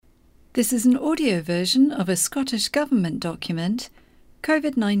This is an audio version of a Scottish Government document,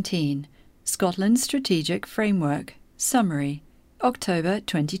 COVID-19, Scotland's Strategic Framework, Summary, October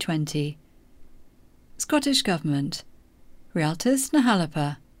 2020. Scottish Government, Rialtas na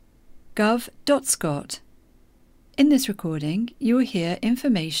Hallapa, gov.scot. In this recording, you will hear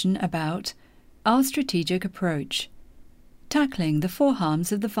information about our strategic approach, tackling the four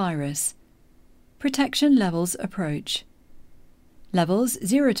harms of the virus, protection levels approach, levels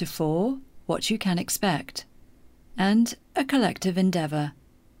 0 to 4, what you can expect, and a collective endeavour.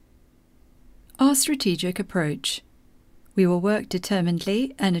 Our strategic approach. We will work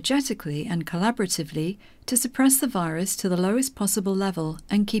determinedly, energetically and collaboratively to suppress the virus to the lowest possible level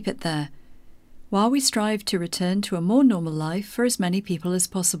and keep it there, while we strive to return to a more normal life for as many people as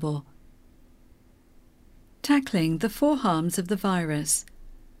possible. Tackling the four harms of the virus.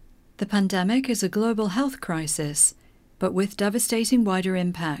 The pandemic is a global health crisis, but with devastating wider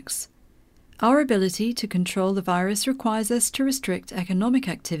impacts. Our ability to control the virus requires us to restrict economic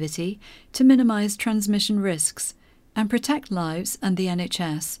activity to minimise transmission risks and protect lives and the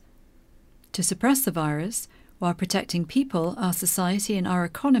NHS. To suppress the virus, while protecting people, our society and our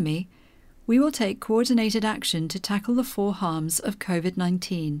economy, we will take coordinated action to tackle the four harms of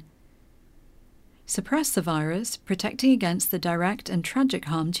COVID-19. Suppress the virus, protecting against the direct and tragic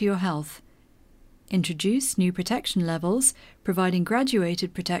harm to your health. Introduce new protection levels, providing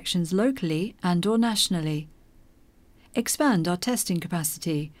graduated protections locally and/or nationally. Expand our testing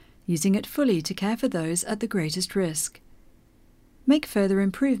capacity, using it fully to care for those at the greatest risk. Make further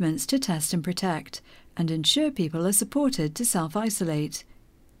improvements to test and protect, and ensure people are supported to self-isolate.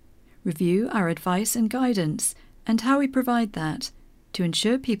 Review our advice and guidance, and how we provide that, to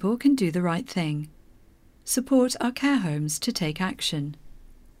ensure people can do the right thing. Support our care homes to take action.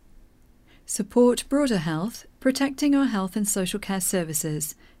 Support broader health, protecting our health and social care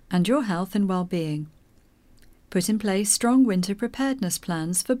services, and your health and well-being. Put in place strong winter preparedness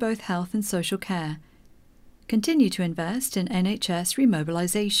plans for both health and social care. Continue to invest in NHS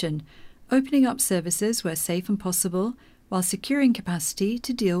remobilisation, opening up services where safe and possible, while securing capacity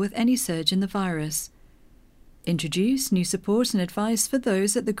to deal with any surge in the virus. Introduce new support and advice for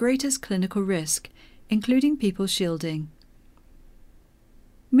those at the greatest clinical risk, including people shielding.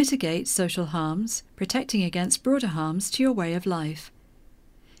 Mitigate social harms, protecting against broader harms to your way of life.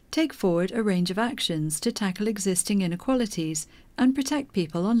 Take forward a range of actions to tackle existing inequalities and protect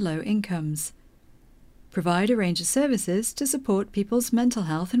people on low incomes. Provide a range of services to support people's mental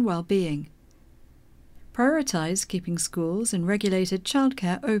health and well-being. Prioritise keeping schools and regulated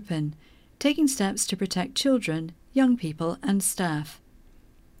childcare open, taking steps to protect children, young people and staff.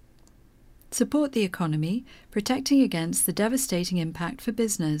 Support the economy, protecting against the devastating impact for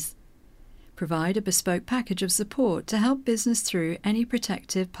business. Provide a bespoke package of support to help business through any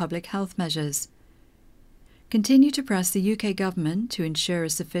protective public health measures. Continue to press the UK Government to ensure a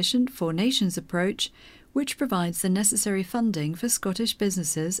sufficient Four Nations approach which provides the necessary funding for Scottish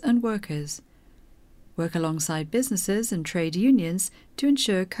businesses and workers. Work alongside businesses and trade unions to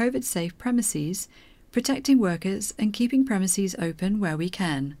ensure COVID-safe premises, protecting workers and keeping premises open where we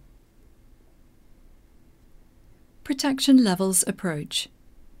can. Protection levels approach.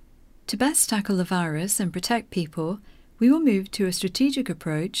 To best tackle the virus and protect people, we will move to a strategic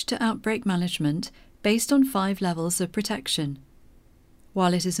approach to outbreak management based on 5 levels of protection.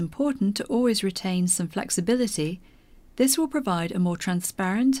 While it is important to always retain some flexibility, this will provide a more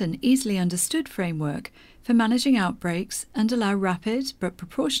transparent and easily understood framework for managing outbreaks and allow rapid but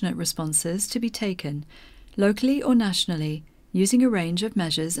proportionate responses to be taken, locally or nationally, using a range of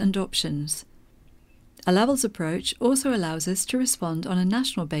measures and options. A levels approach also allows us to respond on a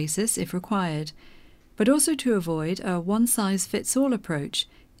national basis if required, but also to avoid a one-size-fits-all approach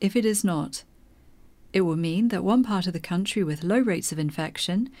if it is not. It will mean that one part of the country with low rates of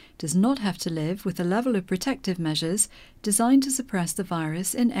infection does not have to live with a level of protective measures designed to suppress the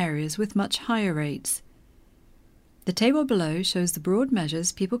virus in areas with much higher rates. The table below shows the broad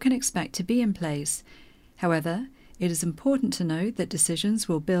measures people can expect to be in place. However, it is important to note that decisions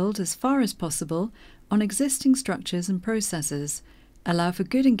will build as far as possible on existing structures and processes, allow for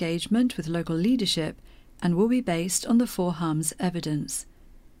good engagement with local leadership, and will be based on the four harms evidence.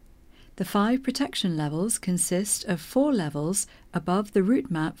 The 5 protection levels consist of 4 levels above the route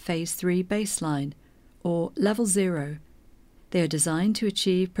map Phase 3 baseline, or Level 0. They are designed to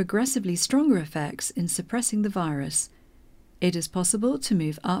achieve progressively stronger effects in suppressing the virus. It is possible to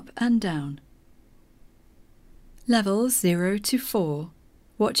move up and down. Levels 0 to 4.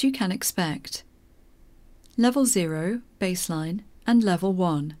 What you can expect. Level 0, baseline, and Level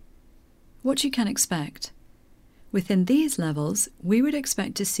 1. What you can expect. Within these levels, we would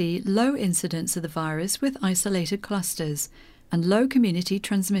expect to see low incidence of the virus with isolated clusters and low community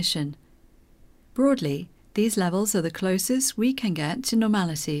transmission. Broadly, these levels are the closest we can get to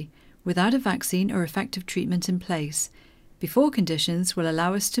normality without a vaccine or effective treatment in place, before conditions will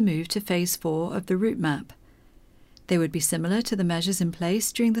allow us to move to Phase 4 of the route map. They would be similar to the measures in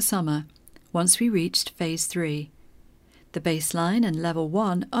place during the summer, once we reached Phase 3. The baseline and Level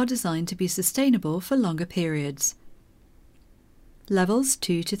 1 are designed to be sustainable for longer periods. Levels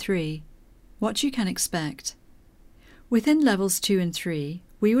 2 to 3. What you can expect. Within Levels 2 and 3,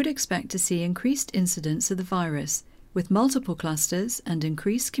 we would expect to see increased incidence of the virus, with multiple clusters and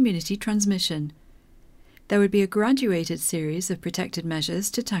increased community transmission. There would be a graduated series of protected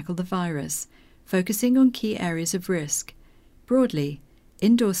measures to tackle the virus, focusing on key areas of risk. Broadly,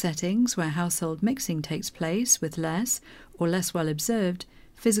 indoor settings where household mixing takes place with less, or less well observed,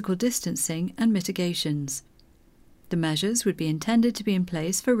 physical distancing and mitigations. The measures would be intended to be in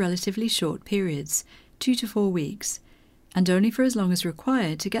place for relatively short periods, 2 to 4 weeks, and only for as long as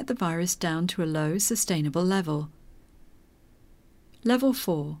required to get the virus down to a low, sustainable level. Level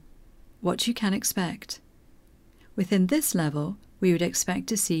 4. What you can expect. Within this level, we would expect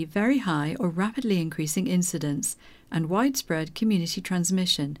to see very high or rapidly increasing incidence and widespread community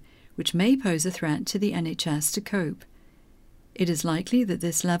transmission, which may pose a threat to the NHS to cope. It is likely that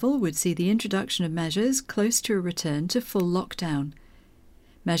this level would see the introduction of measures close to a return to full lockdown.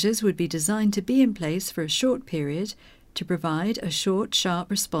 Measures would be designed to be in place for a short period to provide a short,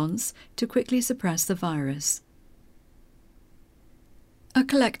 sharp response to quickly suppress the virus. A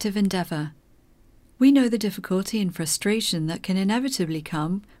collective endeavour. We know the difficulty and frustration that can inevitably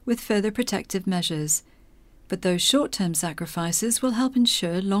come with further protective measures, but those short-term sacrifices will help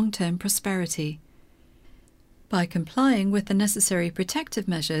ensure long-term prosperity. By complying with the necessary protective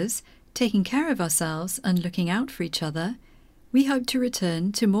measures, taking care of ourselves and looking out for each other, we hope to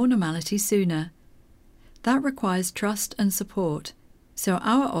return to more normality sooner. That requires trust and support, so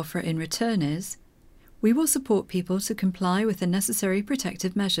our offer in return is, we will support people to comply with the necessary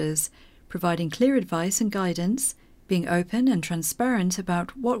protective measures, providing clear advice and guidance, being open and transparent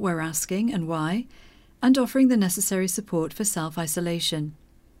about what we're asking and why, and offering the necessary support for self-isolation.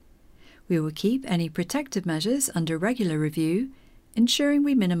 We will keep any protective measures under regular review, ensuring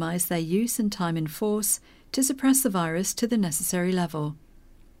we minimise their use and time in force to suppress the virus to the necessary level.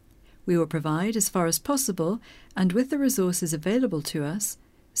 We will provide, as far as possible, and with the resources available to us,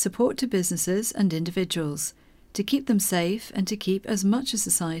 support to businesses and individuals, to keep them safe and to keep as much of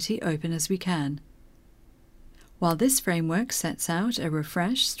society open as we can. While this framework sets out a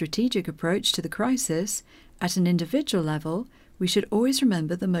refreshed strategic approach to the crisis, at an individual level, we should always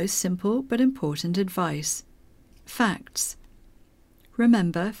remember the most simple but important advice. Facts.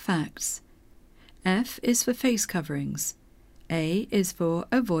 Remember facts. F is for face coverings. A is for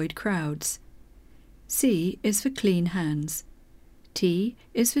avoid crowds. C is for clean hands. T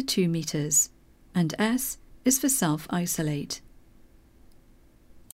is for 2 meters. And S is for self-isolate.